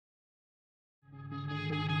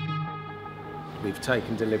We've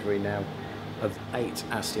taken delivery now of 8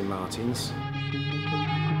 Aston Martins.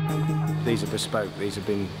 These are bespoke, these have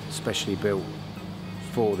been specially built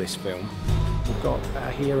for this film. We've got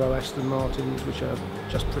our hero Aston Martins, which are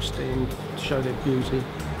just pristine to show their beauty.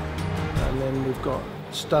 And then we've got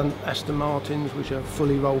stunt Aston Martins, which are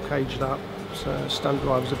fully roll caged up. So stunt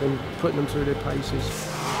drivers have been putting them through their paces.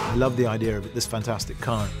 I love the idea of this fantastic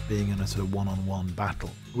car being in a sort of one-on-one battle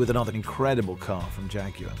with another incredible car from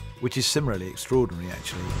Jaguar, which is similarly extraordinary,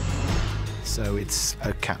 actually. So it's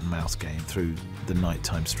a cat and mouse game through the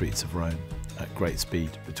nighttime streets of Rome at great speed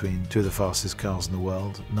between two of the fastest cars in the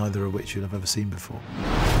world, neither of which you'll have ever seen before.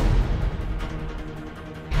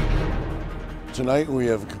 Tonight we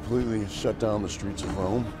have completely shut down the streets of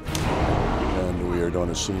Rome, and we are doing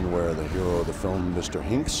a scene where the hero of the film, Mr.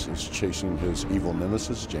 Hinks, is chasing his evil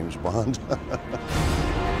nemesis, James Bond.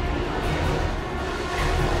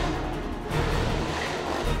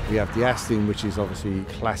 We have the Aston, which is obviously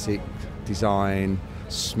classic design,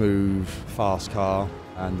 smooth, fast car.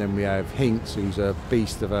 And then we have Hinks, who's a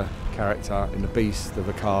beast of a character in the beast of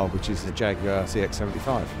a car, which is the Jaguar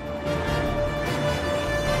CX-75.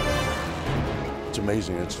 It's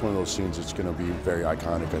amazing. It's one of those scenes that's going to be very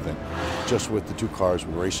iconic, I think. Just with the two cars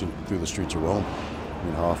racing through the streets of Rome. I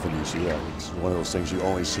mean, how often do you see that? It's one of those things you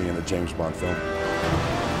only see in a James Bond film.